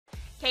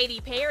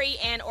Katy Perry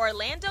and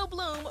Orlando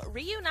Bloom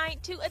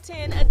reunite to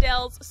attend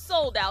Adele's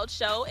sold-out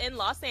show in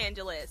Los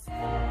Angeles.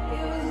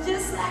 It was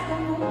just like a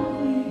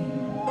movie.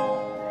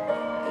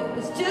 It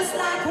was just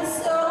like a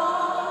song.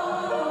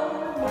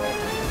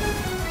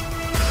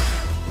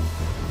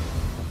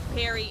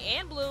 Perry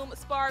and Bloom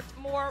sparked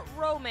more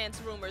romance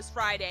rumors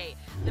Friday.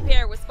 The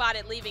pair was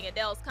spotted leaving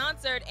Adele's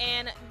concert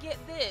and, get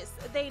this,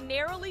 they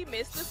narrowly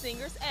missed the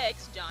singer's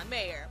ex, John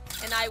Mayer.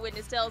 An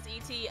eyewitness tells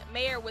ET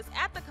Mayer was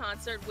at the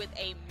concert with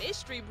a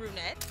mystery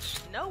brunette.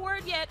 No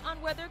word yet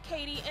on whether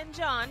Katy and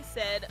John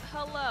said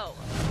hello.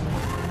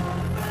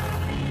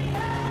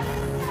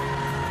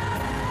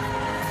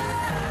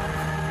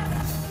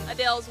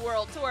 Adele's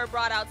world tour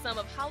brought out some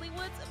of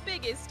Hollywood's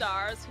biggest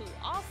stars who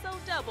also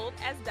doubled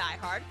as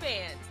diehard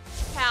fans.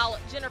 Pal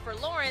Jennifer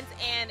Lawrence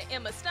and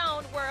Emma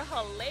Stone were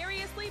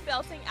hilariously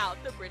belting out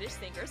the British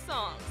singer's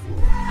songs.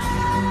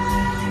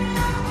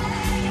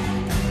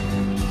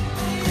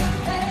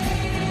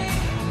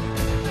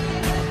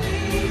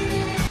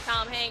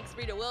 Tom Hanks,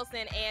 Rita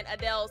Wilson, and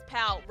Adele's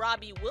pal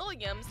Robbie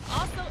Williams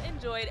also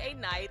enjoyed a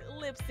night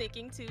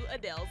lip-syncing to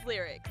Adele's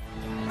lyrics.